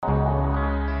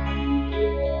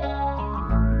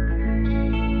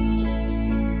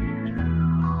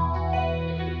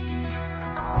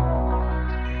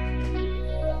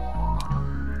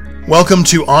Welcome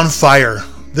to On Fire.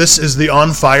 This is the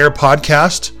On Fire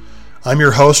podcast. I'm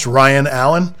your host, Ryan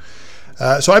Allen.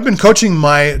 So I've been coaching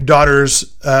my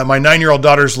 9-year-old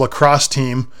daughter's lacrosse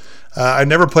team. I've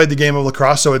never played the game of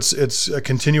lacrosse, so it's a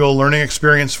continual learning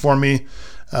experience for me.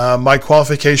 My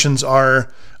qualifications are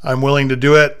I'm willing to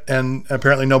do it, and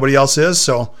apparently nobody else is,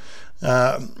 so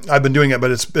I've been doing it,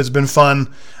 but it's been fun.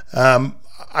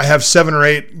 I have 7 or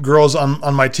 8 girls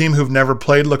on my team who've never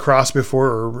played lacrosse before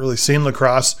or really seen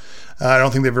lacrosse. I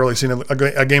don't think they've really seen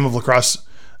a game of lacrosse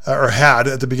or had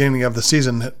at the beginning of the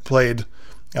season played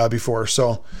before.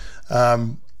 So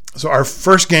our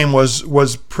first game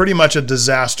was pretty much a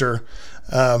disaster.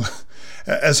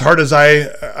 As hard as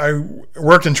I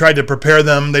worked and tried to prepare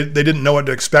them, they didn't know what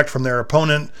to expect from their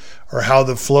opponent or how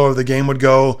the flow of the game would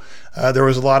go. There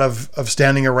was a lot of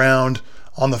standing around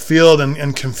on the field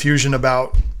and confusion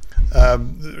about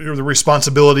the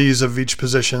responsibilities of each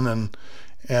position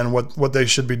and what they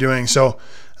should be doing. So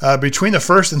between the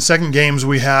first and second games,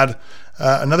 we had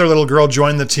another little girl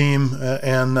join the team,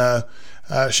 and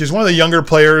she's one of the younger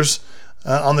players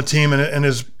on the team and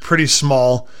is pretty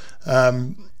small.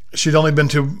 She'd only been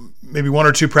to maybe 1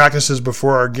 or 2 practices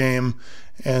before our game,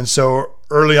 and so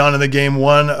early on in the game,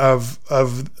 one of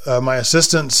my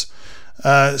assistants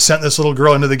sent this little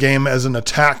girl into the game as an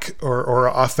attack or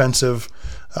offensive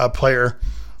player,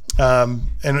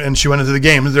 and she went into the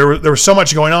game. There was so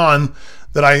much going on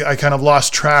that I kind of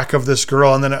lost track of this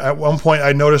girl, and then at one point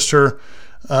I noticed her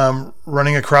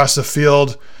running across the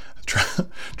field,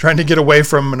 trying to get away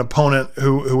from an opponent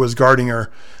who was guarding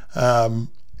her.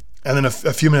 And then a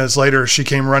few minutes later, she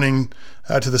came running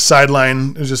to the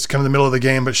sideline. It was just kind of the middle of the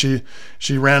game, but she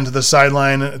ran to the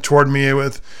sideline toward me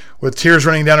with tears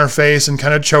running down her face and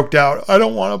kind of choked out, "I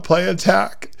don't want to play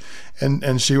attack."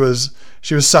 And she was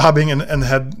sobbing and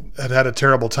had a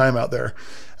terrible time out there.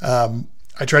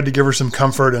 I tried to give her some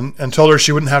comfort and told her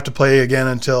she wouldn't have to play again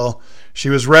until she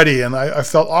was ready. And I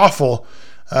felt awful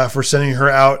for sending her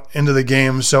out into the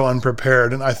game so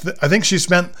unprepared. And I think she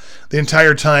spent the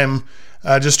entire time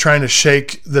just trying to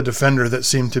shake the defender that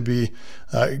seemed to be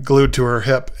glued to her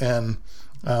hip, and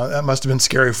that must have been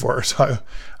scary for her. So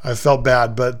I felt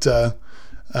bad, but as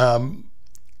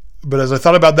I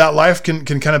thought about that, life can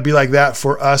kind of be like that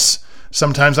for us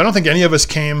sometimes. I don't think any of us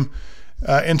came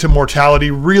into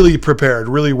mortality really prepared,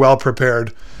 really well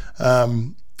prepared,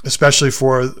 especially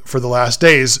for the last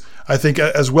days. I think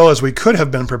as well as we could have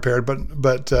been prepared,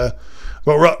 but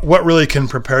what really can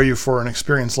prepare you for an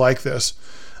experience like this?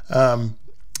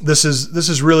 This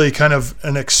is really kind of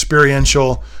an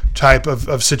experiential type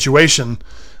of situation.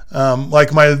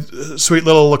 Like my sweet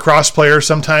little lacrosse player,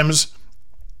 sometimes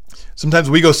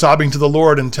we go sobbing to the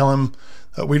Lord and tell him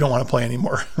that we don't want to play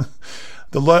anymore.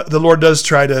 The Lord does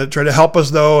try to help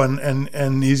us though,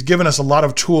 and He's given us a lot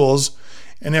of tools,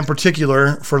 and in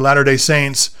particular for Latter-day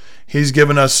Saints, He's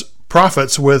given us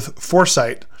prophets with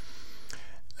foresight.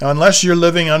 Now, unless you're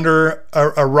living under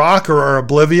a rock or are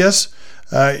oblivious,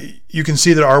 you can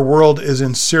see that our world is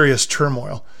in serious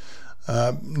turmoil.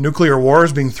 Nuclear war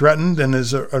is being threatened and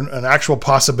is an actual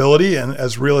possibility, and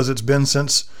as real as it's been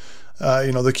since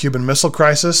the Cuban Missile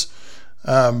Crisis.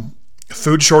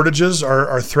 Food shortages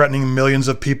are threatening millions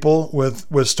of people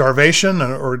with starvation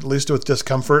or at least with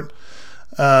discomfort.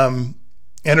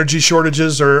 Energy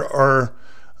shortages and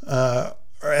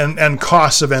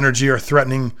costs of energy are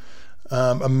threatening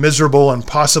a miserable and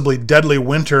possibly deadly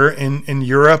winter in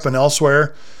Europe and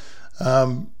elsewhere.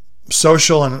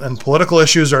 Social and political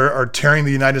issues are tearing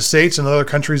the United States and other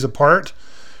countries apart.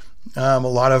 There's a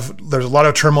lot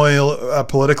of turmoil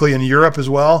politically in Europe as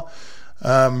well.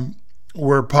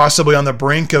 We're possibly on the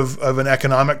brink of an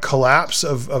economic collapse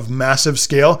of massive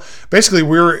scale. Basically,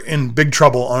 we're in big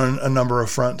trouble on a number of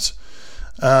fronts.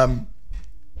 In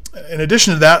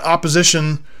addition to that,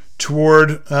 opposition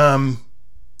toward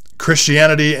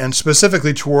Christianity and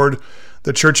specifically toward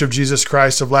the Church of Jesus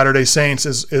Christ of Latter-day Saints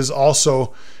is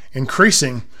also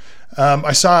increasing.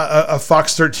 I saw a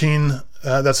Fox 13,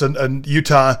 that's a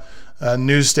Utah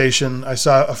news station. I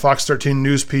saw a Fox 13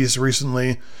 news piece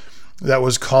recently that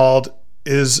was called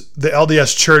 "Is the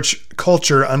LDS Church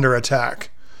Culture Under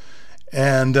Attack?"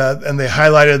 And they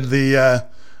highlighted the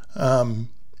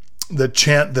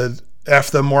chant, the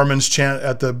F the Mormons chant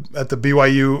at the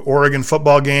BYU Oregon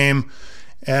football game,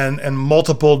 and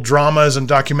multiple dramas and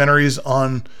documentaries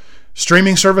on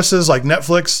streaming services like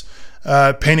Netflix,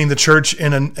 painting the church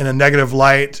in a negative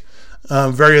light,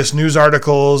 various news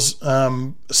articles,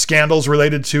 scandals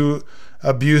related to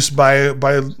abuse by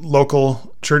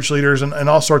local church leaders, and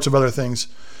all sorts of other things.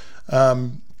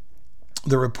 The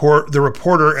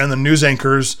reporter and the news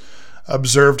anchors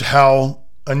observed how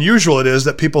unusual it is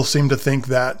that people seem to think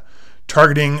that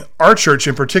targeting our church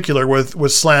in particular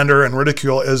with slander and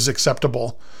ridicule is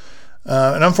acceptable.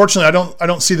 And unfortunately, I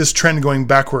don't see this trend going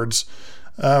backwards.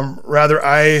 Rather,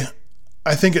 I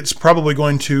think it's probably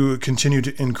going to continue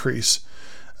to increase.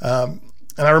 And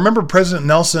I remember President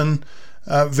Nelson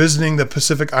visiting the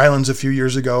Pacific Islands a few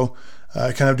years ago,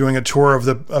 kind of doing a tour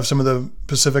of some of the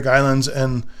Pacific Islands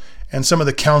and some of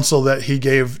the counsel that he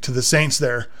gave to the saints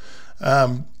there.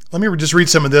 Let me just read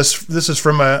some of this. This is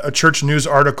from a church news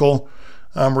article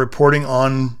reporting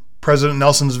on President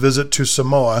Nelson's visit to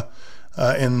Samoa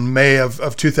in May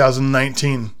of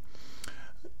 2019.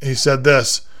 He said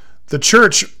this: the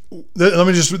church.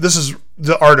 This is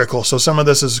the article. So some of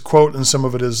this is quote, and some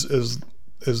of it is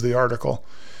the article.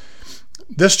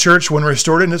 This church, when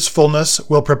restored in its fullness,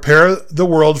 will prepare the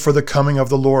world for the coming of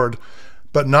the Lord,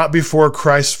 but not before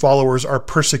Christ's followers are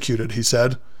persecuted, he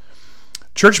said.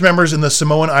 Church members in the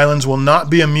Samoan Islands will not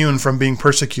be immune from being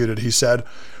persecuted, he said,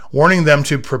 warning them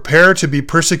to prepare to be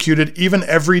persecuted even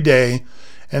every day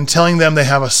and telling them they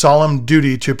have a solemn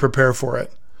duty to prepare for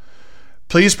it.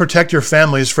 Please protect your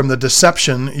families from the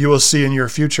deception you will see in your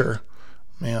future.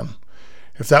 Man,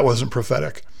 if that wasn't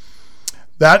prophetic.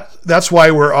 That's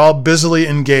why we're all busily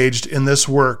engaged in this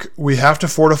work. We have to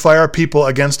fortify our people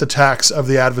against attacks of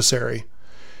the adversary.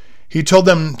 He told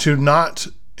them not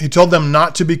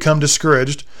to become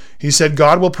discouraged. He said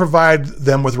God will provide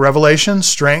them with revelation,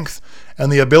 strength,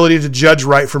 and the ability to judge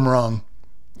right from wrong.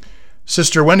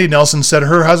 Sister Wendy Nelson said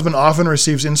her husband often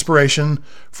receives inspiration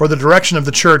for the direction of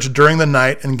the church during the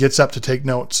night and gets up to take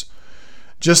notes.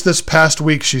 Just this past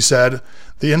week, she said,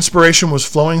 the inspiration was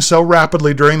flowing so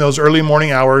rapidly during those early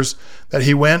morning hours that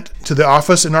he went to the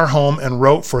office in our home and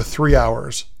wrote for 3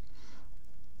 hours.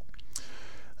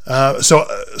 So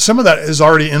some of that is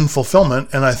already in fulfillment,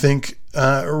 and I think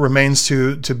remains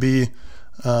to be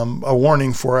a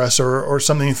warning for us or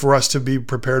something for us to be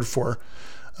prepared for.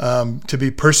 To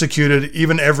be persecuted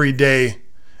even every day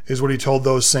is what he told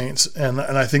those saints, and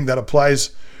I think that applies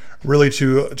really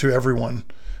to everyone.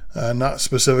 Not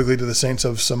specifically to the saints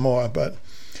of Samoa, but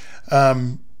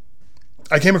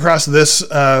I came across this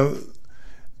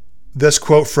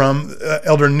quote from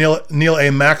Elder Neil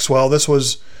A. Maxwell. This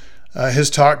was his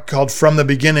talk called "From the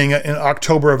Beginning" in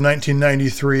October of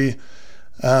 1993.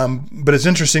 But it's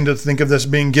interesting to think of this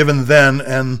being given then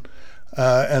and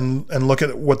look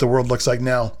at what the world looks like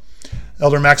now.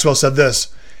 Elder Maxwell said this: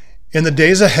 "In the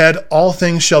days ahead, all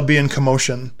things shall be in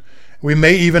commotion. We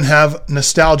may even have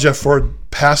nostalgia for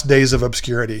past days of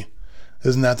obscurity."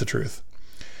 Isn't that the truth?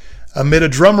 Amid a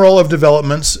drumroll of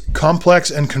developments,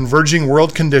 complex and converging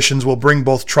world conditions will bring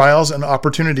both trials and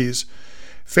opportunities.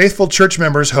 Faithful church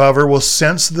members, however, will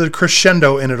sense the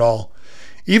crescendo in it all,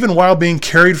 even while being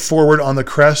carried forward on the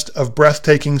crest of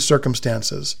breathtaking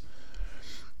circumstances.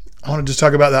 I want to just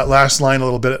talk about that last line a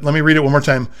little bit. Let me read it one more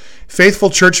time. Faithful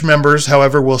church members,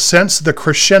 however, will sense the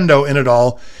crescendo in it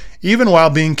all, even while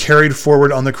being carried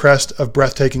forward on the crest of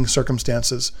breathtaking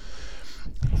circumstances.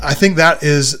 I think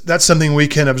that's something we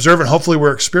can observe, and hopefully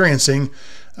we're experiencing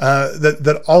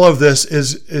that all of this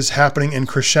is happening in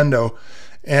crescendo,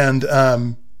 and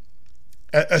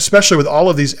especially with all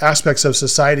of these aspects of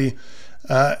society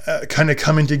kind of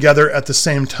coming together at the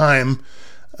same time,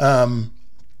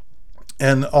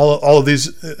 and all of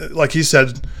these, like he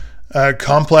said,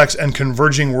 complex and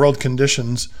converging world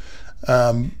conditions.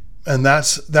 And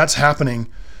that's happening,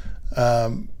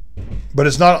 but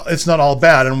it's not all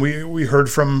bad. And we heard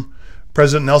from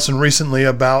President Nelson recently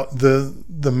about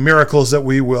the miracles that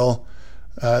we will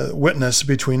witness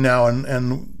between now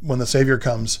and when the Savior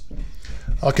comes.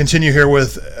 I'll continue here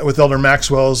with Elder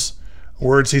Maxwell's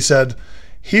words. He said,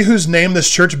 "He whose name this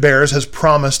church bears has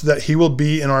promised that he will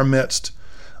be in our midst,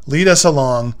 lead us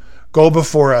along, go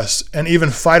before us, and even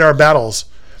fight our battles.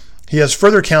 He has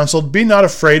further counseled, be not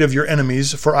afraid of your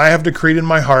enemies, for I have decreed in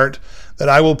my heart that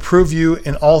I will prove you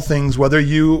in all things whether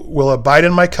you will abide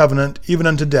in my covenant even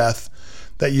unto death,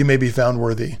 that you may be found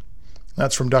worthy."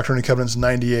 That's from Doctrine and Covenants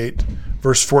 98,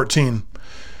 verse 14.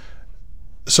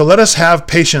 "So let us have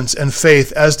patience and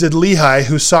faith, as did Lehi,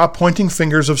 who saw pointing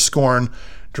fingers of scorn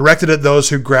directed at those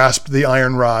who grasped the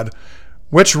iron rod,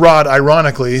 which rod,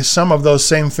 ironically, some of those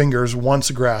same fingers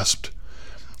once grasped.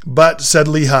 But, said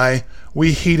Lehi,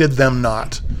 we heeded them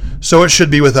not. So it should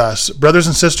be with us. Brothers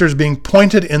and sisters, being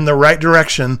pointed in the right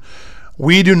direction,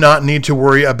 we do not need to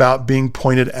worry about being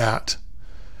pointed at."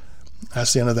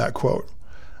 That's the end of that quote.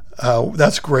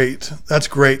 That's great. That's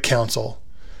great counsel.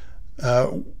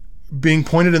 Being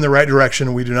pointed in the right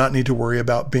direction, we do not need to worry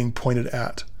about being pointed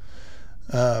at.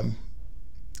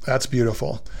 That's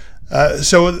beautiful.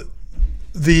 So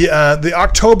The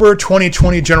October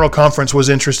 2020 General Conference was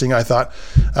interesting, I thought.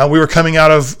 We were coming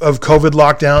out of COVID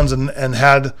lockdowns and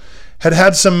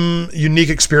had some unique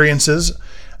experiences.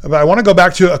 But I want to go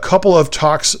back to a couple of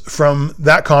talks from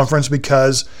that conference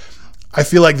because I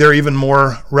feel like they're even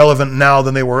more relevant now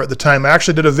than they were at the time. I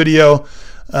actually did a video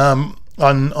on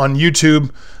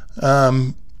YouTube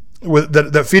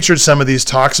that featured some of these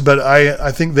talks, but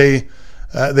I think they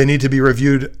need to be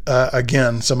reviewed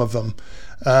again, some of them.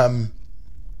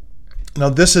 Now,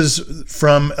 this is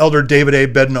from Elder David A.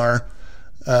 Bednar,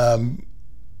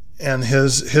 and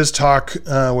his talk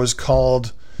was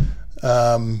called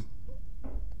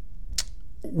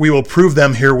 "We Will Prove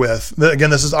Them Herewith." Again,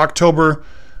 this is October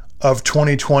of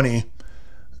 2020,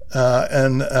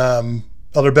 and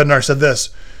Elder Bednar said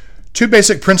this: 2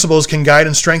 basic principles can guide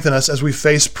and strengthen us as we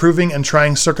face proving and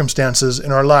trying circumstances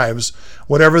in our lives,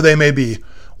 whatever they may be.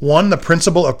 1, the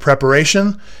principle of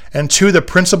preparation, and 2, the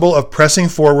principle of pressing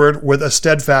forward with a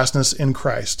steadfastness in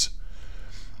Christ.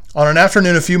 On an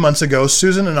afternoon a few months ago,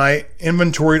 Susan and I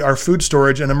inventoried our food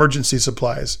storage and emergency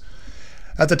supplies.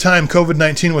 At the time,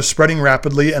 COVID-19 was spreading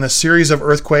rapidly, and a series of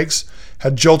earthquakes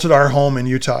had jolted our home in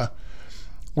Utah.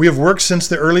 We have worked since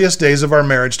the earliest days of our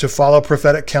marriage to follow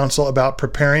prophetic counsel about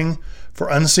preparing for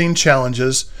unseen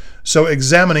challenges, so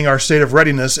examining our state of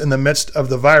readiness in the midst of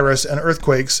the virus and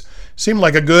earthquakes seemed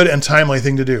like a good and timely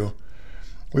thing to do.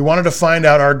 We wanted to find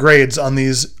out our grades on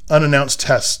these unannounced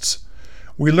tests.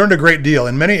 We learned a great deal.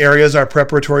 In many areas, our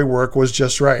preparatory work was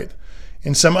just right.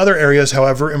 In some other areas,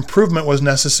 however, improvement was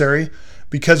necessary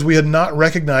because we had not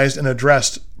recognized and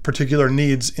addressed particular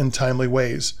needs in timely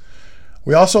ways.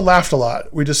 We also laughed a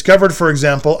lot. We discovered, for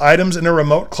example, items in a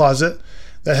remote closet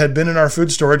that had been in our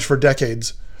food storage for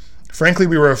decades. Frankly,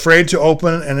 we were afraid to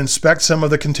open and inspect some of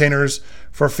the containers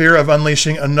for fear of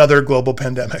unleashing another global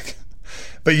pandemic.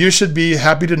 But you should be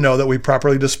happy to know that we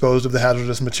properly disposed of the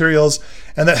hazardous materials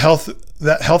and that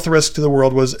health risk to the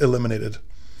world was eliminated.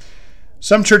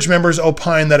 Some church members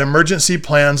opine that emergency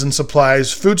plans and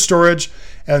supplies, food storage,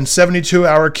 and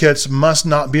 72-hour kits must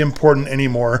not be important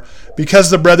anymore because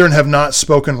the brethren have not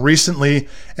spoken recently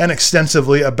and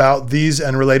extensively about these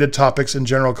and related topics in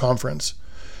General Conference.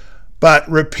 But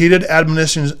repeated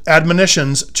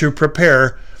admonitions to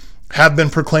prepare have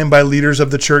been proclaimed by leaders of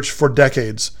the church for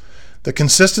decades. The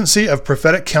consistency of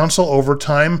prophetic counsel over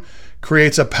time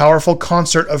creates a powerful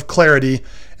concert of clarity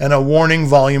and a warning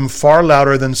volume far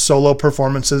louder than solo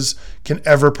performances can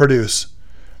ever produce.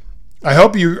 I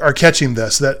hope you are catching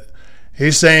this, that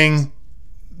he's saying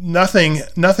nothing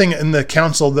in the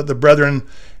counsel that the brethren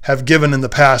have given in the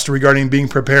past regarding being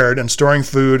prepared and storing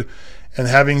food and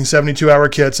having 72-hour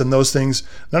kits and those things,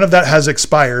 none of that has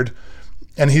expired,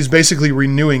 and he's basically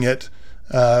renewing it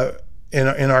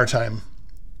in our time.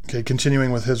 Okay,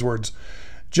 continuing with his words.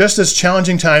 Just as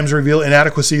challenging times reveal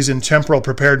inadequacies in temporal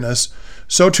preparedness,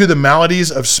 so too the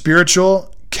maladies of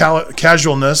spiritual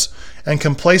casualness and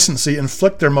complacency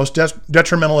inflict their most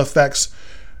detrimental effects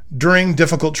during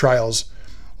difficult trials.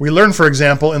 We learn, for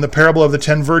example, in the parable of the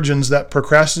 10 virgins that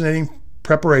procrastinating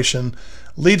preparation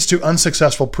leads to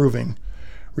unsuccessful proving.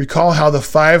 Recall how the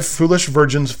 5 foolish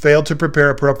virgins failed to prepare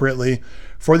appropriately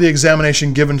for the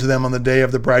examination given to them on the day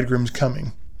of the bridegroom's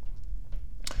coming.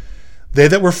 They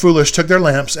that were foolish took their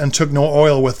lamps and took no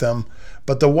oil with them,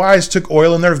 but the wise took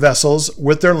oil in their vessels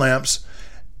with their lamps.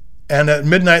 And at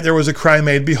midnight there was a cry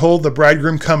made, Behold, the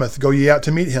bridegroom cometh, go ye out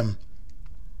to meet him.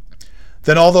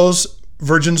 Then all those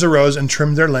virgins arose and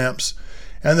trimmed their lamps.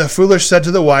 And the foolish said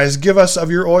to the wise, Give us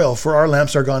of your oil, for our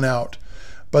lamps are gone out.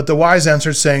 But the wise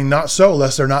answered, saying, Not so,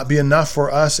 lest there not be enough for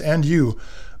us and you.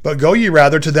 But go ye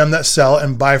rather to them that sell,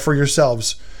 and buy for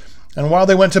yourselves. And while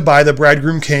they went to buy, the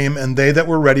bridegroom came, and they that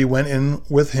were ready went in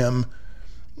with him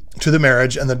to the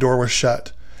marriage, and the door was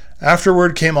shut.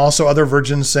 Afterward came also other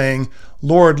virgins, saying,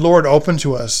 Lord, Lord, open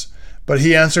to us. But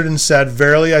he answered and said,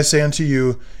 Verily I say unto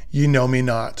you, ye know me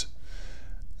not.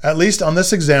 At least on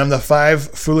this exam, the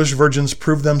 5 foolish virgins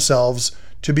proved themselves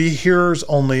to be hearers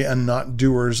only and not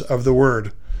doers of the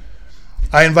word.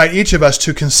 I invite each of us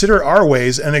to consider our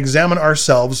ways and examine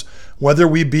ourselves whether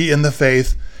we be in the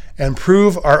faith, and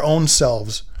prove our own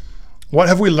selves. What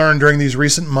have we learned during these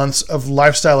recent months of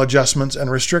lifestyle adjustments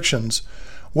and restrictions?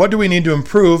 What do we need to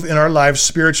improve in our lives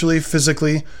spiritually,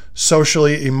 physically,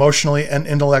 socially, emotionally, and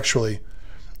intellectually?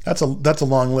 That's a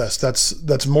long list.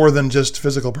 That's more than just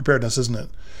physical preparedness, isn't it?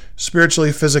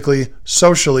 Spiritually, physically,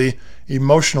 socially,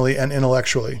 emotionally, and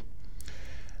intellectually.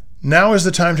 Now is the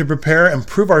time to prepare and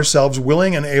prove ourselves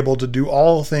willing and able to do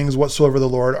all things whatsoever the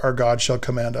Lord our God shall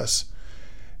command us.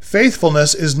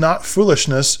 Faithfulness is not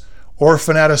foolishness or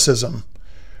fanaticism.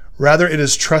 Rather, it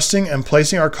is trusting and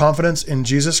placing our confidence in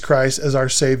Jesus Christ as our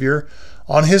Savior,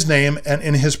 on his name, and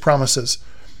in his promises.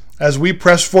 As we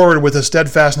press forward with a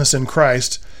steadfastness in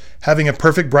Christ, having a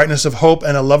perfect brightness of hope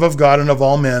and a love of God and of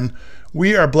all men,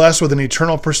 we are blessed with an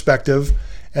eternal perspective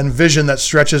and vision that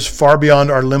stretches far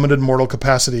beyond our limited mortal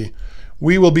capacity.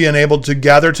 We will be enabled to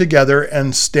gather together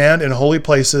and stand in holy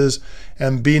places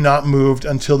and be not moved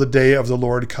until the day of the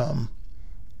Lord come.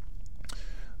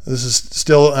 This is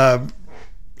still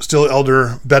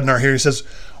Elder Bednar here. He says,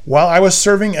 while I was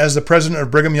serving as the president of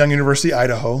Brigham Young University,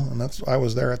 Idaho, and I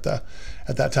was there at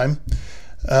that time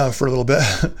for a little bit,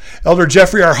 Elder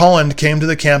Jeffrey R. Holland came to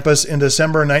the campus in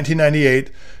December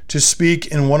 1998 to speak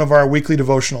in one of our weekly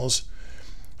devotionals.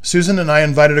 Susan and I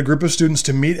invited a group of students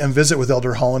to meet and visit with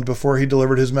Elder Holland before he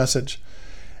delivered his message.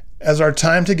 As our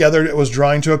time together was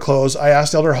drawing to a close, I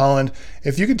asked Elder Holland,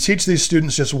 if you could teach these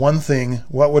students just one thing,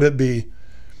 what would it be?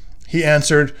 He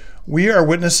answered, we are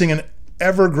witnessing an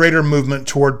ever greater movement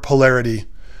toward polarity.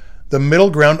 The middle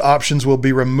ground options will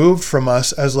be removed from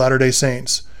us as Latter-day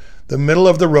Saints. The middle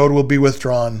of the road will be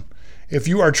withdrawn. If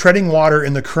you are treading water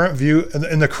in the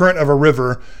current of a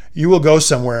river, you will go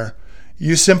somewhere.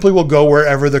 You simply will go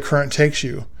wherever the current takes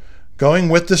you. Going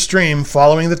with the stream,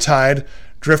 following the tide,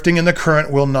 drifting in the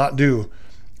current will not do.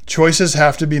 Choices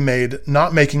have to be made.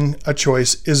 Not making a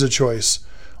choice is a choice.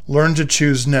 Learn to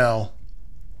choose now.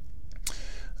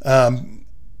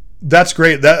 That's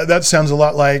great. That sounds a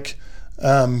lot like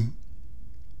a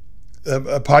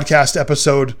podcast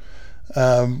episode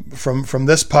from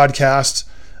this podcast.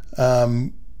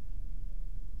 I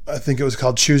think it was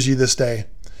called Choose Ye This Day.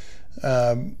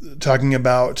 Talking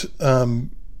about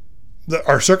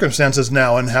our circumstances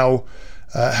now and how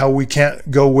we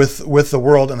can't go with the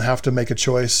world and have to make a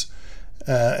choice,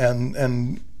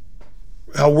 and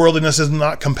how worldliness is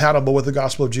not compatible with the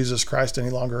gospel of Jesus Christ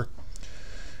any longer,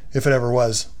 if it ever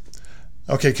was.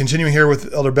 Okay, continuing here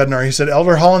with Elder Bednar, he said,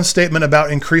 Elder Holland's statement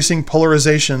about increasing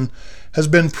polarization has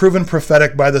been proven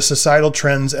prophetic by the societal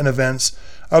trends and events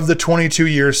of the 22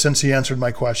 years since he answered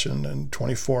my question, and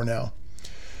 24 now.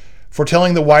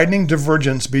 Foretelling the widening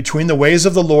divergence between the ways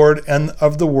of the Lord and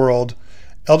of the world,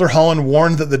 Elder Holland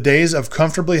warned that the days of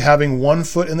comfortably having one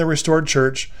foot in the restored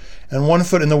church and one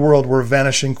foot in the world were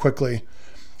vanishing quickly.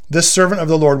 This servant of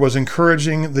the Lord was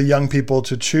encouraging the young people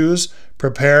to choose,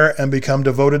 prepare, and become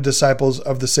devoted disciples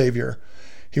of the Savior.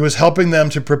 He was helping them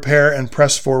to prepare and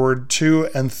press forward to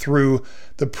and through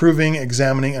the proving,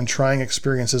 examining, and trying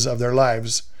experiences of their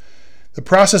lives. The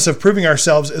process of proving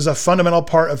ourselves is a fundamental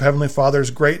part of Heavenly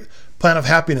Father's great plan of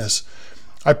happiness.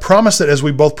 I promise that as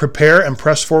we both prepare and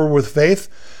press forward with faith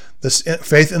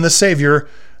in the Savior,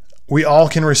 we all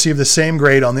can receive the same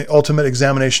grade on the ultimate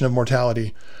examination of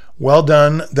mortality. Well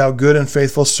done, thou good and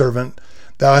faithful servant.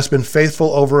 Thou hast been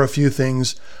faithful over a few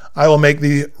things. I will make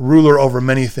thee ruler over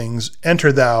many things.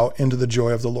 Enter thou into the joy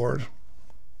of the Lord.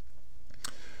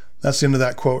 That's the end of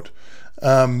that quote.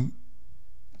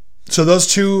 So those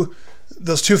two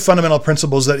fundamental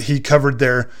principles that he covered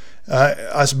there,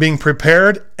 us being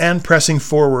prepared and pressing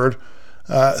forward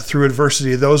through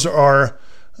adversity, those are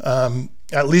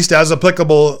at least as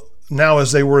applicable now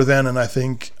as they were then, and I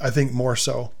think more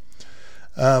so.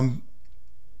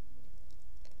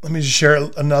 Let me just share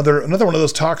another one of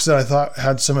those talks that I thought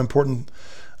had some important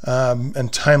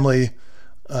and timely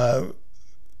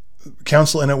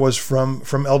counsel in it. Was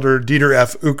from Elder Dieter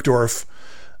F. Uchtdorf.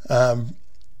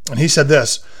 And he said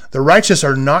this: the righteous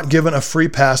are not given a free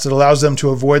pass that allows them to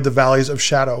avoid the valleys of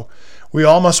shadow. We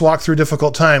all must walk through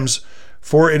difficult times,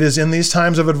 for it is in these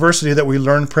times of adversity that we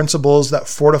learn principles that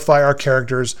fortify our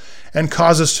characters and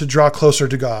cause us to draw closer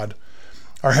to God.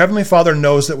 Our Heavenly Father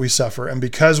knows that we suffer, and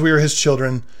because we are His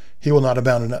children, He will not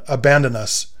abandon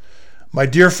us. My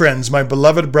dear friends, my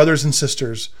beloved brothers and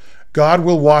sisters, God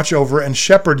will watch over and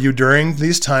shepherd you during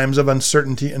these times of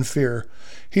uncertainty and fear.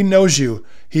 He knows you.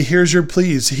 He hears your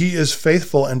pleas. He is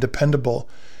faithful and dependable.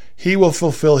 He will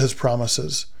fulfill His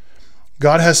promises.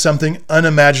 God has something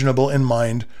unimaginable in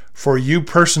mind for you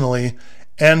personally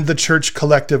and the church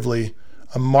collectively,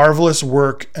 a marvelous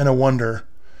work and a wonder.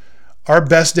 Our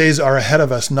best days are ahead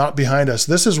of us, not behind us.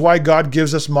 This is why God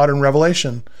gives us modern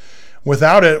revelation.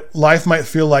 Without it, life might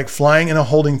feel like flying in a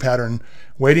holding pattern,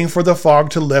 waiting for the fog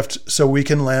to lift so we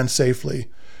can land safely.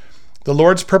 The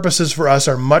Lord's purposes for us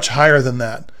are much higher than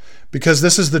that. Because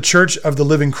this is the church of the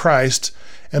living Christ,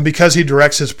 and because He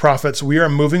directs His prophets, we are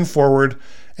moving forward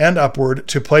and upward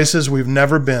to places we've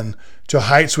never been, to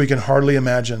heights we can hardly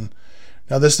imagine.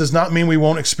 Now, this does not mean we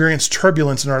won't experience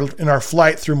turbulence in our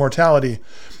flight through mortality.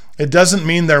 It doesn't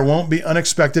mean there won't be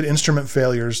unexpected instrument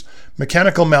failures,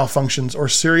 mechanical malfunctions, or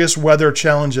serious weather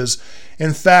challenges.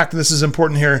 In fact, this is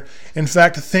important here. In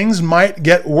fact, things might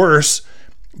get worse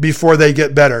before they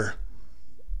get better.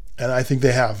 And I think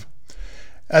they have.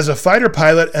 As a fighter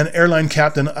pilot and airline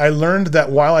captain, I learned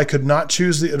that while I could not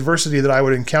choose the adversity that I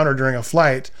would encounter during a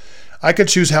flight, I could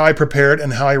choose how I prepared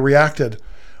and how I reacted.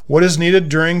 What is needed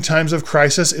during times of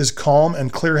crisis is calm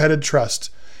and clear-headed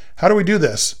trust. How do we do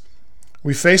this?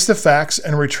 We face the facts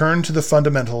and return to the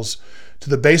fundamentals, to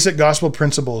the basic gospel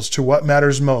principles, to what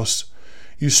matters most.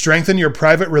 You strengthen your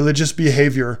private religious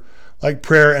behavior, like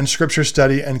prayer and scripture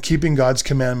study and keeping God's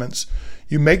commandments.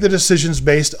 You make the decisions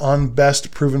based on best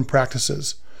proven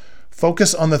practices.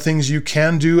 Focus on the things you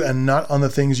can do and not on the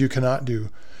things you cannot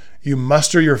do. You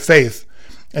muster your faith,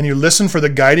 and you listen for the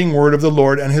guiding word of the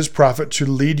Lord and his prophet to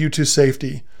lead you to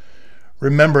safety.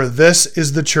 Remember, this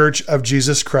is the church of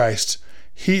Jesus Christ.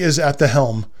 He is at the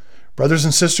helm. Brothers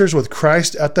and sisters, with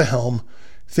Christ at the helm,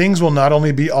 things will not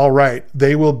only be all right,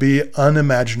 they will be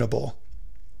unimaginable.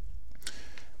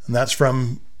 And that's the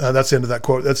end of that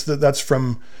quote. That's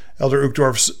from Elder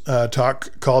Uchtdorf's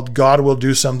talk called "God Will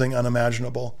Do Something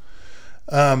Unimaginable."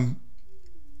 I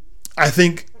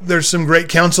think there's some great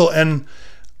counsel, and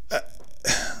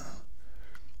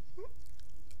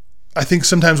I think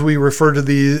sometimes we refer to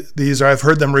these, or I've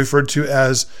heard them referred to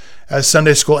as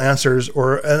Sunday school answers,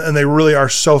 and they really are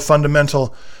so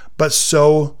fundamental, but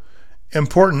so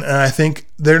important. And I think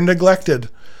they're neglected.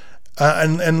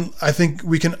 And I think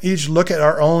we can each look at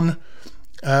our own,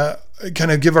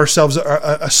 kind of give ourselves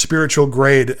a spiritual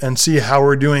grade and see how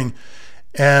we're doing.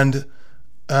 And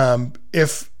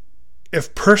if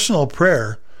personal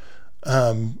prayer,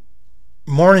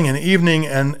 morning and evening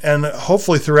and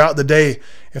hopefully throughout the day,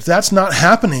 if that's not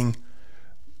happening,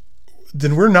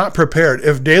 then we're not prepared.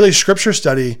 If daily scripture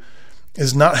study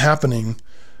is not happening,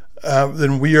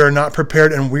 then we are not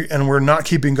prepared, and we're not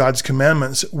keeping God's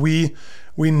commandments. We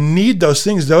need those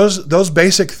things. Those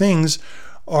basic things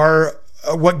are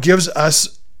what gives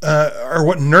us, or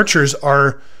what nurtures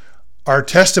our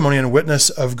testimony and witness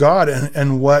of God,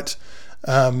 and what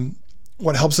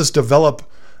helps us develop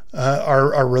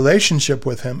our relationship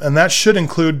with Him. And that should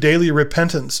include daily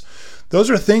repentance. Those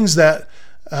are things that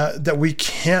we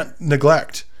can't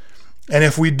neglect. And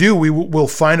if we do, we will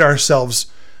find ourselves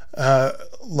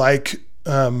like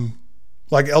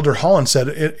Elder Holland said,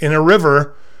 in a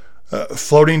river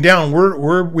floating down.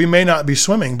 We may not be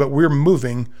swimming, but we're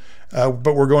moving,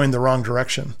 but we're going the wrong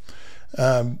direction.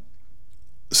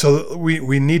 So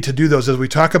we need to do those as we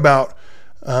talk about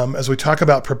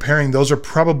preparing. Those are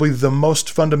probably the most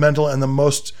fundamental and the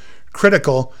most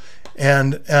critical.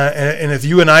 And if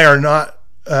you and I are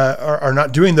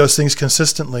not doing those things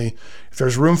consistently, if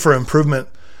there's room for improvement,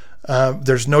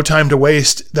 there's no time to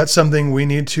waste. That's something we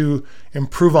need to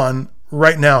improve on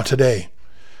right now, today.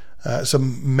 So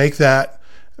make that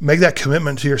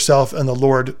commitment to yourself and the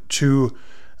Lord to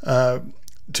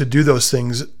do those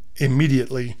things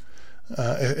immediately.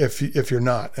 If you're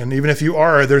not, and even if you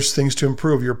are, there's things to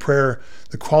improve. Your prayer,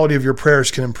 the quality of your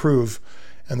prayers can improve,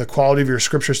 and the quality of your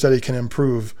scripture study can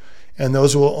improve, and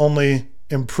those will only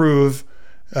improve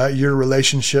your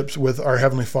relationships with our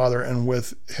Heavenly Father and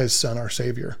with His Son, our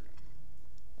Savior.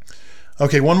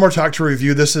 Okay, one more talk to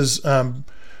review. This is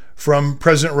from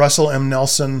President Russell M.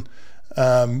 Nelson,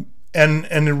 and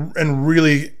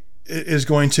really is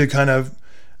going to kind of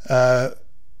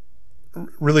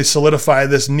really solidify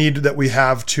this need that we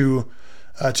have to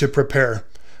prepare,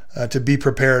 to be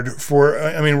prepared for.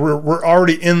 I mean, we're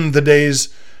already in the days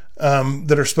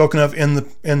that are spoken of in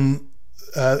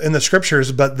the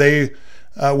scriptures, but they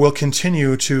will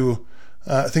continue to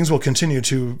things will continue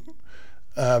to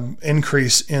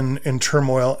increase in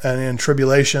turmoil and in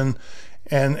tribulation,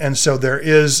 and so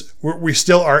we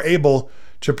still are able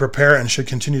to prepare and should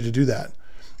continue to do that.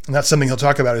 And that's something he'll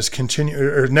talk about, is continue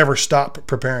or never stop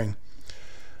preparing.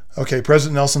 Okay,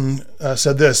 President Nelson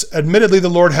said this: "Admittedly, the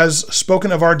Lord has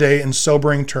spoken of our day in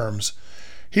sobering terms.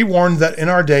 He warned that in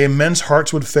our day men's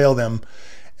hearts would fail them,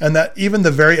 and that even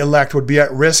the very elect would be at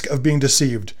risk of being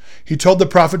deceived. He told the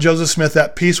prophet Joseph Smith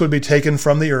that peace would be taken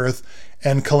from the earth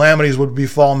and calamities would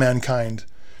befall mankind.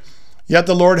 Yet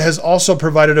the Lord has also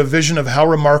provided a vision of how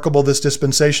remarkable this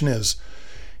dispensation is.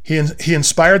 He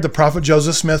inspired the prophet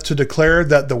Joseph Smith to declare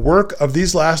that the work of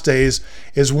these last days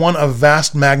is one of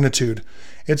vast magnitude.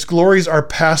 Its glories are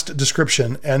past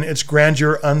description, and its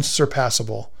grandeur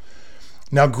unsurpassable."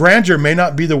 Now, grandeur may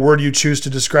not be the word you choose to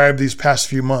describe these past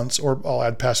few months, or I'll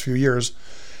add past few years.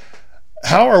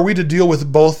 How are we to deal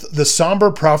with both the somber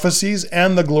prophecies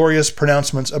and the glorious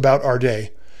pronouncements about our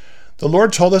day? The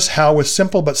Lord told us how with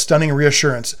simple but stunning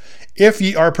reassurance. If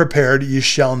ye are prepared, ye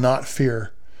shall not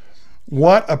fear.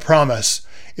 What a promise.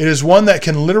 It is one that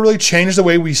can literally change the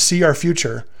way we see our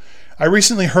future. I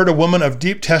recently heard a woman of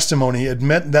deep testimony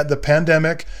admit that the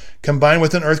pandemic, combined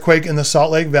with an earthquake in the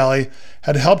Salt Lake Valley,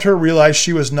 had helped her realize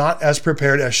she was not as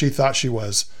prepared as she thought she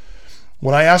was.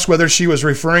 When I asked whether she was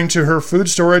referring to her food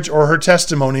storage or her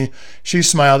testimony, she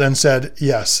smiled and said,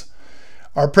 yes.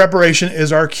 Our preparation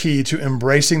is our key to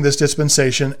embracing this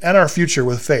dispensation and our future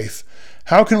with faith.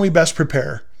 How can we best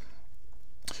prepare?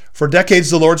 For decades,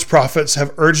 the Lord's prophets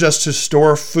have urged us to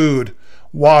store food,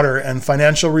 water, and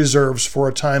financial reserves for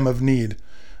a time of need.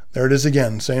 There it is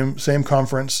again, same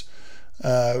conference,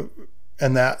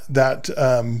 and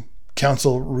that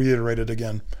counsel reiterated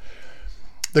again.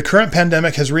 The current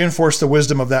pandemic has reinforced the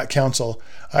wisdom of that counsel.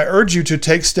 I urge you to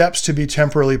take steps to be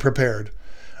temporarily prepared.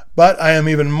 But I am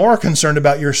even more concerned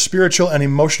about your spiritual and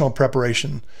emotional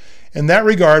preparation. In that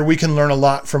regard, we can learn a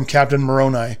lot from Captain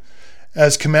Moroni.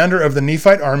 As commander of the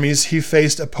Nephite armies, he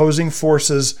faced opposing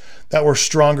forces that were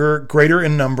stronger, greater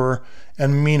in number,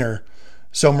 and meaner.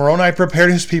 So Moroni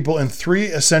prepared his people in 3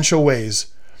 essential ways.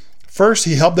 First,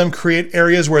 he helped them create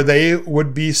areas where they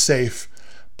would be safe.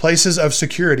 Places of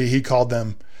security, he called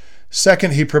them.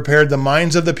 Second, he prepared the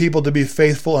minds of the people to be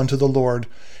faithful unto the Lord.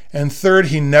 And third,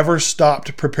 he never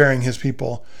stopped preparing his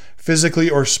people, physically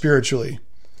or spiritually.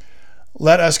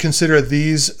 Let us consider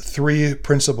these 3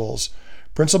 principles.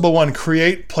 Principle 1,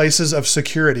 create places of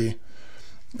security.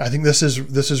 I think this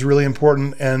is really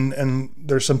important, and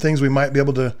there's some things we might be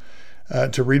able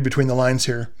to read between the lines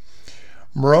here.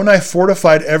 Moroni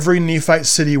fortified every Nephite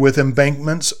city with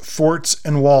embankments, forts,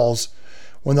 and walls.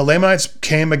 When the Lamanites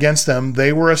came against them,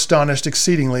 they were astonished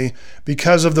exceedingly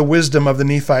because of the wisdom of the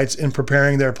Nephites in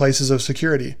preparing their places of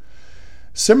security.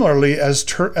 Similarly, as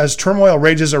turmoil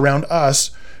rages around us,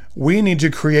 we need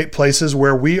to create places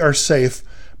where we are safe,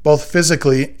 both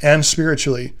physically and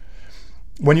spiritually.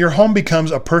 When your home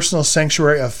becomes a personal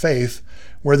sanctuary of faith,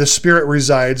 where the Spirit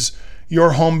resides,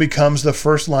 your home becomes the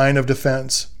first line of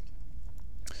defense.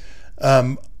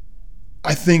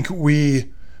 I think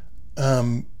we...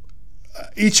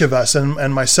 each of us,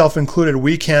 and myself included,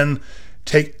 we can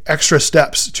take extra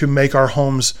steps to make our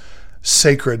homes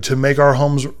sacred, to make our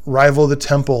homes rival the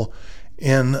temple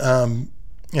in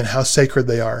how sacred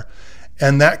they are.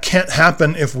 And that can't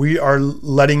happen if we are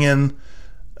letting in,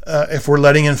 if we're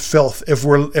letting in filth,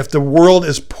 if the world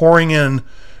is pouring in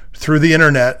through the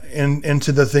internet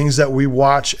into the things that we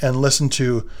watch and listen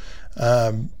to,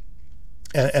 and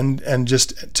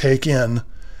just take in,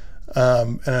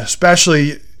 and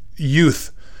especially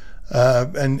youth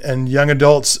and young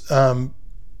adults.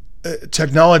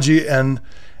 Technology and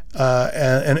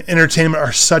entertainment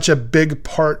are such a big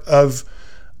part of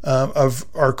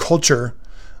our culture.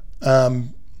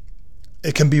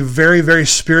 It can be very, very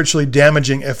spiritually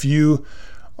damaging if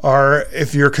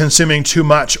you're consuming too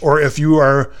much, or if you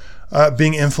are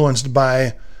being influenced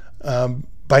by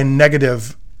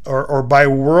negative or by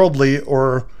worldly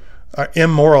or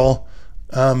immoral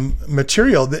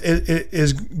material. It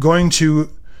is going to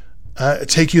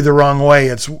take you the wrong way.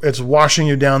 It's washing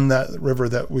you down that river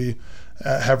that we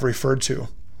have referred to.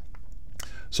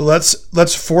 So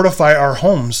let's fortify our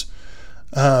homes,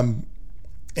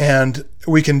 and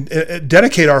we can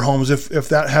dedicate our homes if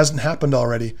that hasn't happened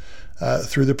already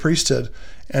through the priesthood,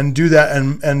 and do that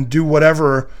and do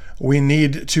whatever we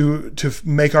need to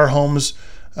make our homes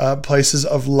places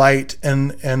of light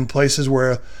and places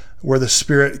where the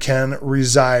Spirit can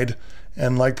reside.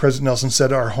 And like President Nelson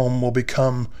said, our home will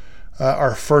become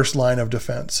our first line of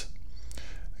defense.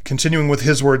 Continuing with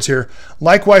his words here,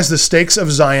 likewise the stakes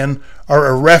of Zion are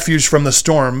a refuge from the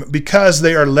storm, because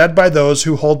they are led by those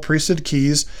who hold priesthood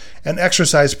keys and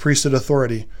exercise priesthood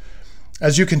authority.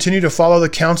 As you continue to follow the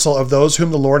counsel of those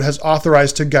whom the Lord has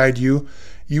authorized to guide you,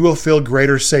 you will feel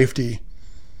greater safety.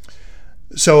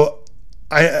 So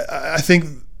I think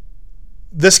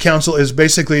this counsel is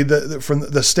basically from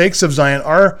the stakes of Zion.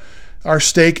 Our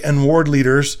stake and ward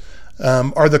leaders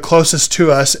are the closest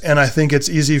to us, and I think it's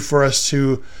easy for us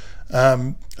to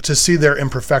see their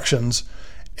imperfections,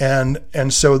 and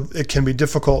so it can be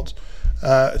difficult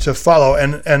to follow.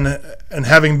 And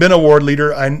having been a ward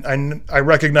leader, I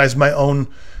recognize my own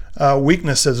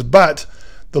weaknesses, but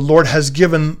the Lord has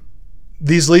given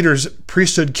these leaders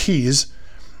priesthood keys,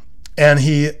 and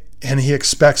He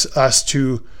expects us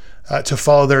to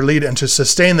follow their lead and to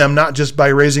sustain them, not just by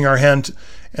raising our hand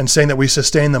and saying that we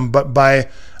sustain them, but by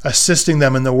assisting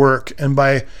them in the work, and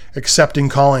by accepting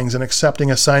callings and accepting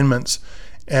assignments,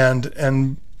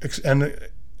 and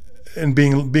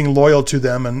being loyal to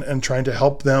them, and trying to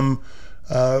help them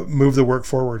move the work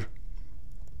forward.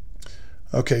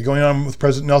 Okay, going on with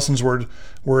President Nelson's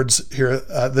words here.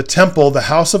 The temple, the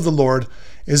house of the Lord,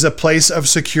 is a place of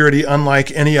security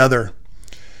unlike any other.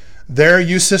 There,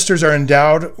 you sisters are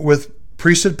endowed with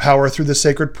priesthood power through the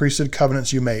sacred priesthood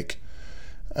covenants you make.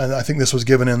 And I think this was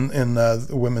given in the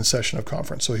women's session of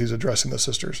conference, so he's addressing the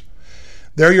sisters.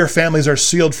 There, your families are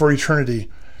sealed for eternity.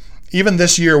 Even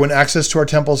this year, when access to our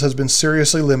temples has been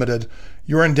seriously limited,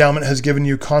 your endowment has given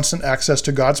you constant access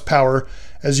to God's power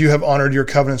as you have honored your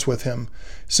covenants with him.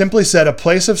 Simply said, a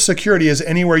place of security is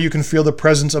anywhere you can feel the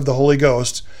presence of the Holy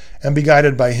Ghost and be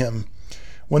guided by him.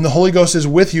 When the Holy Ghost is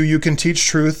with you, you can teach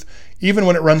truth, even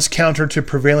when it runs counter to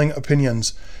prevailing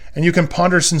opinions, and you can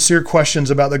ponder sincere questions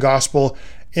about the gospel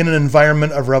in an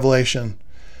environment of revelation.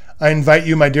 I invite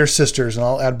you, my dear sisters, and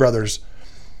I'll add brothers,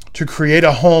 to create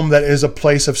a home that is a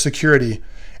place of security,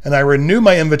 and I renew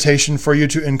my invitation for you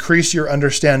to increase your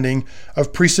understanding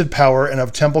of priesthood power and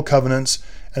of temple covenants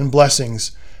and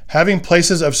blessings. Having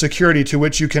places of security to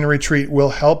which you can retreat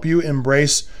will help you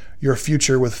embrace your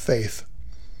future with faith.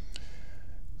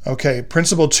 Okay,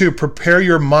 principle 2, prepare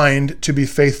your mind to be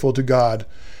faithful to God.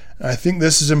 I think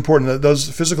this is important. That those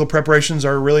physical preparations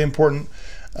are really important.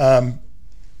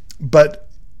 But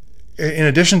in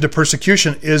addition to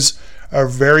persecution is a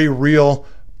very real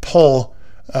pull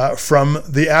from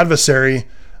the adversary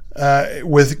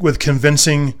with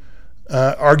convincing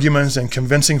arguments and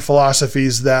convincing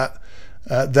philosophies that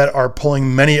are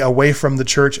pulling many away from the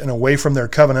church and away from their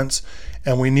covenants.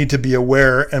 And we need to be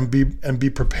aware and be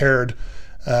prepared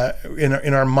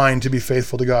in our mind to be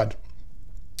faithful to God.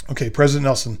 Okay, President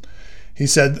Nelson. He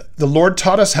said, the Lord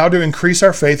taught us how to increase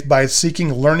our faith by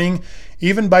seeking learning,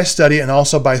 even by study and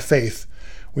also by faith.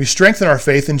 We strengthen our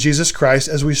faith in Jesus Christ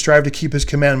as we strive to keep his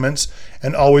commandments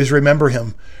and always remember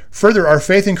him. Further, our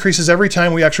faith increases every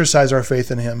time we exercise our faith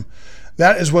in him.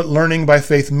 That is what learning by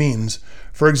faith means.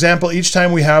 For example, each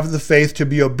time we have the faith to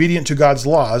be obedient to God's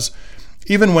laws,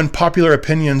 even when popular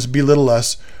opinions belittle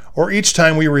us, or each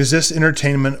time we resist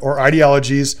entertainment or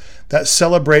ideologies that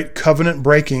celebrate covenant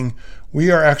breaking,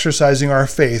 we are exercising our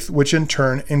faith, which in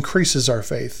turn increases our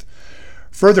faith.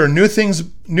 Further, new things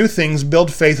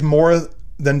build faith more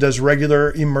than does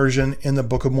regular immersion in the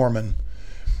Book of Mormon.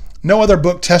 No other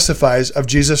book testifies of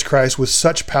Jesus Christ with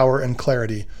such power and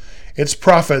clarity. Its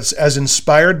prophets, as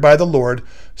inspired by the Lord,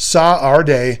 saw our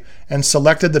day and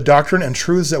selected the doctrine and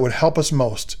truths that would help us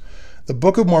most. The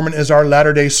Book of Mormon is our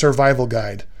latter-day survival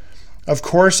guide. Of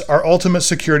course, our ultimate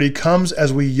security comes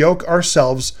as we yoke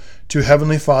ourselves to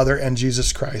Heavenly Father and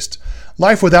Jesus Christ.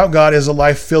 Life without God is a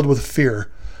life filled with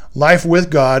fear. Life with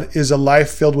God is a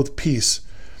life filled with peace.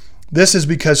 This is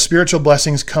because spiritual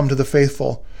blessings come to the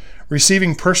faithful.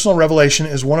 Receiving personal revelation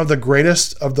is one of the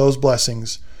greatest of those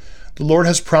blessings. The Lord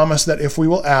has promised that if we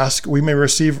will ask, we may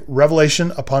receive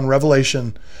revelation upon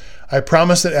revelation. I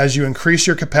promise that as you increase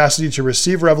your capacity to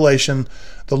receive revelation,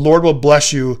 the Lord will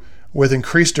bless you with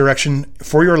increased direction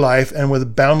for your life and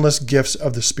with boundless gifts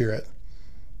of the Spirit.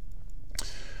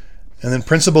 And then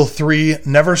principle 3,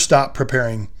 never stop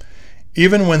preparing.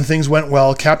 Even when things went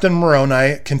well, Captain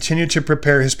Moroni continued to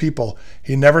prepare his people.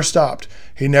 He never stopped.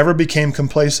 He never became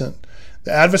complacent.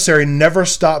 The adversary never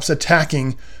stops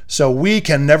attacking, so we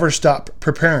can never stop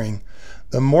preparing.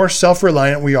 The more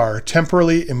self-reliant we are,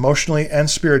 temporally, emotionally, and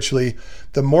spiritually,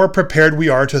 the more prepared we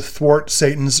are to thwart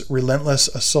Satan's relentless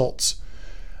assaults.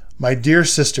 My dear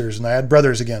sisters, and I add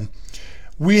brothers again,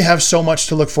 we have so much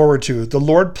to look forward to. The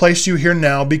Lord placed you here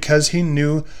now because he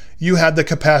knew you had the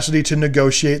capacity to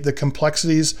negotiate the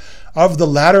complexities of the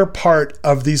latter part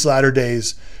of these latter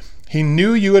days. He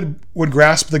knew you would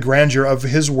grasp the grandeur of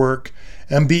his work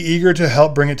and be eager to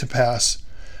help bring it to pass.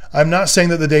 I'm not saying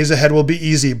that the days ahead will be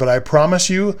easy, but I promise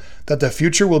you that the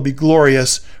future will be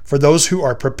glorious for those who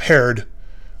are prepared.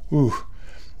 Let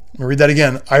me read that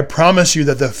again. I promise you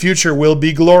that the future will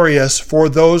be glorious for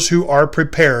those who are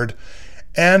prepared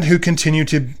and who continue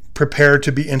to prepare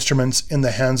to be instruments in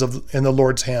the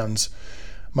Lord's hands.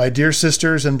 My dear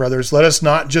sisters and brothers, let us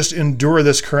not just endure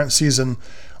this current season.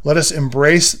 Let us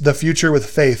embrace the future with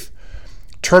faith.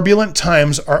 Turbulent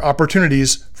times are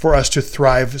opportunities for us to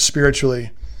thrive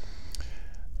spiritually.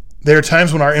 There are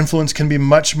times when our influence can be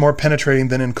much more penetrating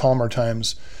than in calmer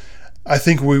times. I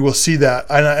think we will see that,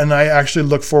 and I actually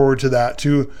look forward to that,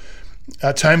 to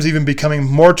at times even becoming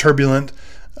more turbulent,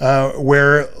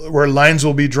 where lines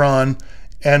will be drawn,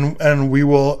 and we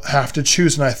will have to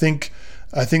choose. And I think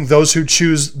those who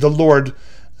choose the Lord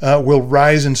will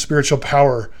rise in spiritual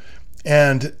power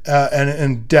and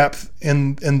in depth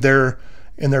in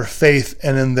their faith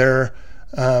and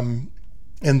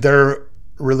in their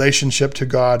relationship to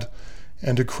God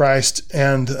and to Christ,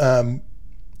 and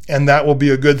that will be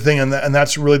a good thing. And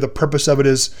that's really the purpose of it,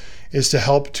 is to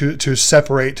help to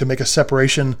separate, to make a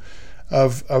separation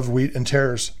of wheat and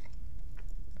tares.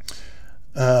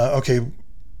 Okay.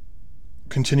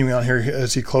 Continuing on here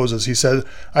as he closes, he said,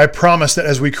 I promise that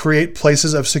as we create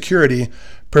places of security,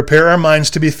 prepare our minds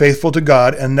to be faithful to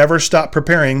God, and never stop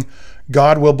preparing,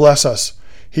 God will bless us.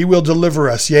 He will deliver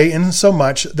us, yea,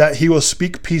 insomuch that he will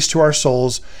speak peace to our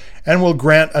souls, and will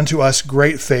grant unto us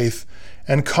great faith,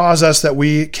 and cause us that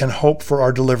we can hope for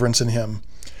our deliverance in him.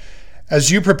 As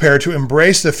you prepare to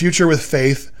embrace the future with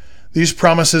faith, these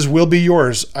promises will be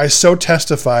yours. I so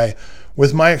testify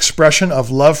with my expression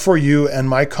of love for you and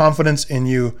my confidence in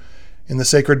you, in the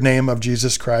sacred name of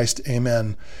Jesus Christ.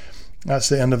 Amen. That's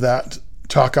the end of that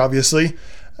talk, obviously.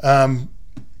 But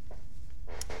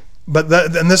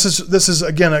this is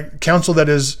again a counsel that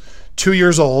is 2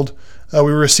 years old.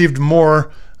 We received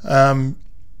more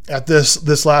at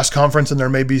this last conference, and there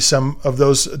may be some of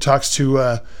those talks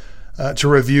to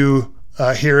review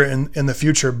here in the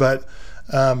future.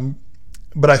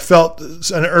 But I felt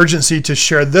an urgency to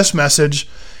share this message,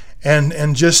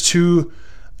 and just to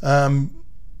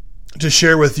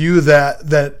share with you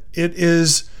that it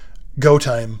is go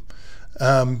time.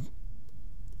 A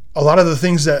lot of the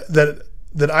things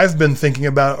that I've been thinking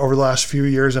about over the last few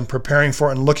years and preparing for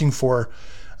and looking for,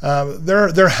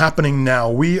 they're happening now.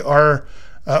 We're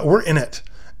in it,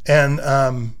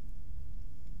 and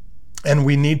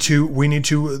we need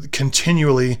to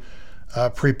continually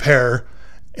prepare.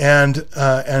 And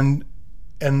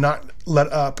not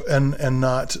let up and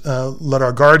not let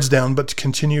our guards down, but to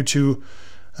continue to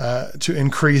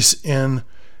increase in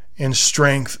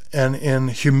strength and in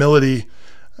humility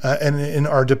and in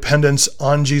our dependence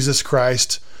on Jesus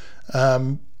Christ.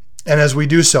 And as we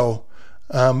do so,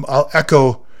 I'll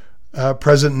echo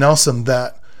President Nelson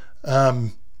that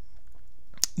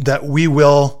we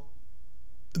will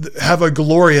have a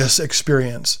glorious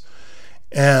experience.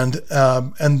 And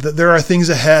there are things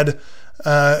ahead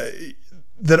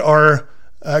that are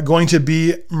going to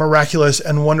be miraculous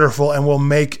and wonderful, and will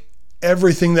make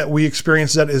everything that we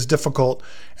experience that is difficult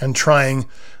and trying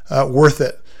worth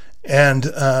it, and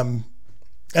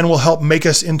will help make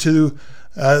us into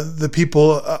the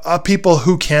people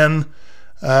who can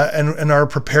and are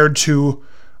prepared to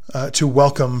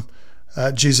welcome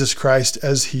Jesus Christ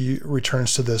as he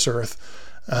returns to this earth.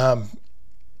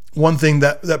 One thing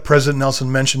that President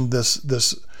Nelson mentioned this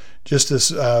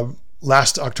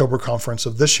last October conference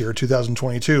of this year,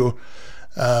 2022,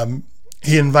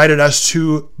 he invited us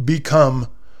to become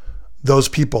those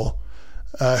people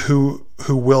who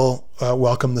will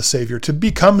welcome the Savior, to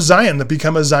become Zion, to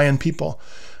become a Zion people.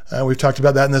 We've talked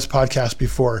about that in this podcast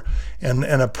before, and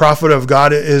a prophet of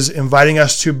God is inviting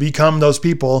us to become those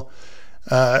people,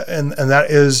 and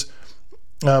that is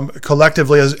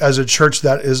collectively as a church,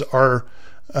 that is our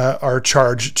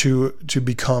charge to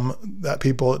become that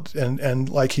people, and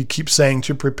like he keeps saying,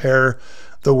 to prepare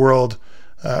the world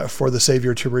for the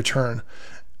Savior to return.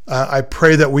 I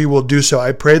pray that we will do so.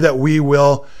 I pray that we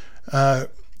will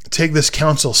take this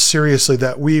counsel seriously,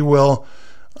 that we will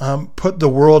put the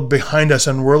world behind us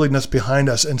and worldliness behind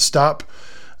us, and stop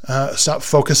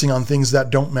focusing on things that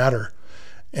don't matter,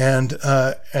 and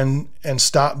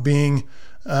stop being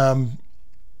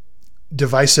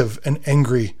divisive and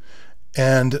angry,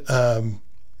 and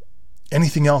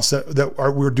anything else that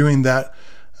we're doing that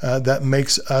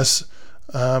makes us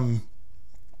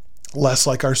less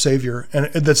like our Savior, and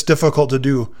that's difficult to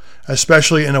do,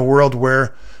 especially in a world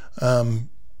where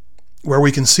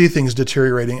we can see things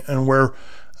deteriorating, and where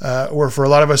for a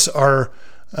lot of us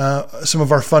some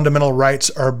of our fundamental rights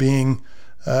are being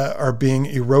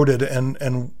eroded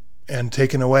and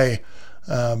taken away,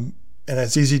 and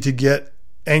it's easy to get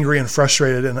angry and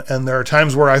frustrated, and there are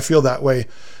times where I feel that way,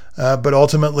 but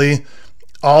ultimately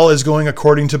all is going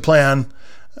according to plan,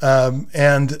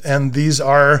 and these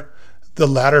are the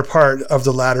latter part of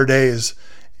the latter days,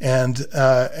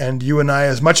 and you and I,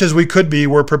 as much as we could be,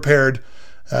 were prepared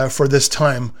for this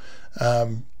time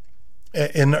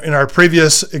in our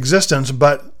previous existence,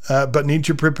 but need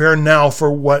to prepare now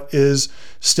for what is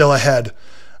still ahead.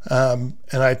 And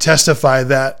I testify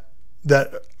that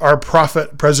our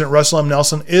prophet, President Russell M.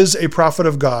 Nelson, is a prophet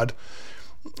of God,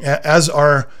 as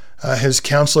are his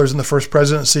counselors in the First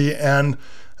Presidency and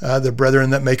the brethren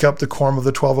that make up the quorum of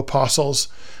the 12 apostles.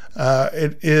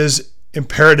 It is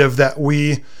imperative that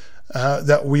we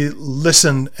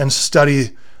listen and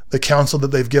study the counsel that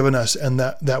they've given us, and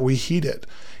that we heed it.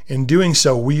 In doing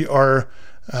so, we are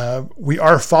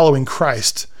following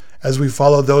Christ as we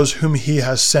follow those whom he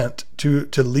has sent to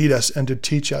lead us and to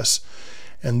teach us.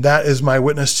 And that is my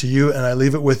witness to you, and I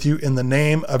leave it with you in the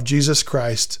name of Jesus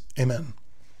Christ. Amen.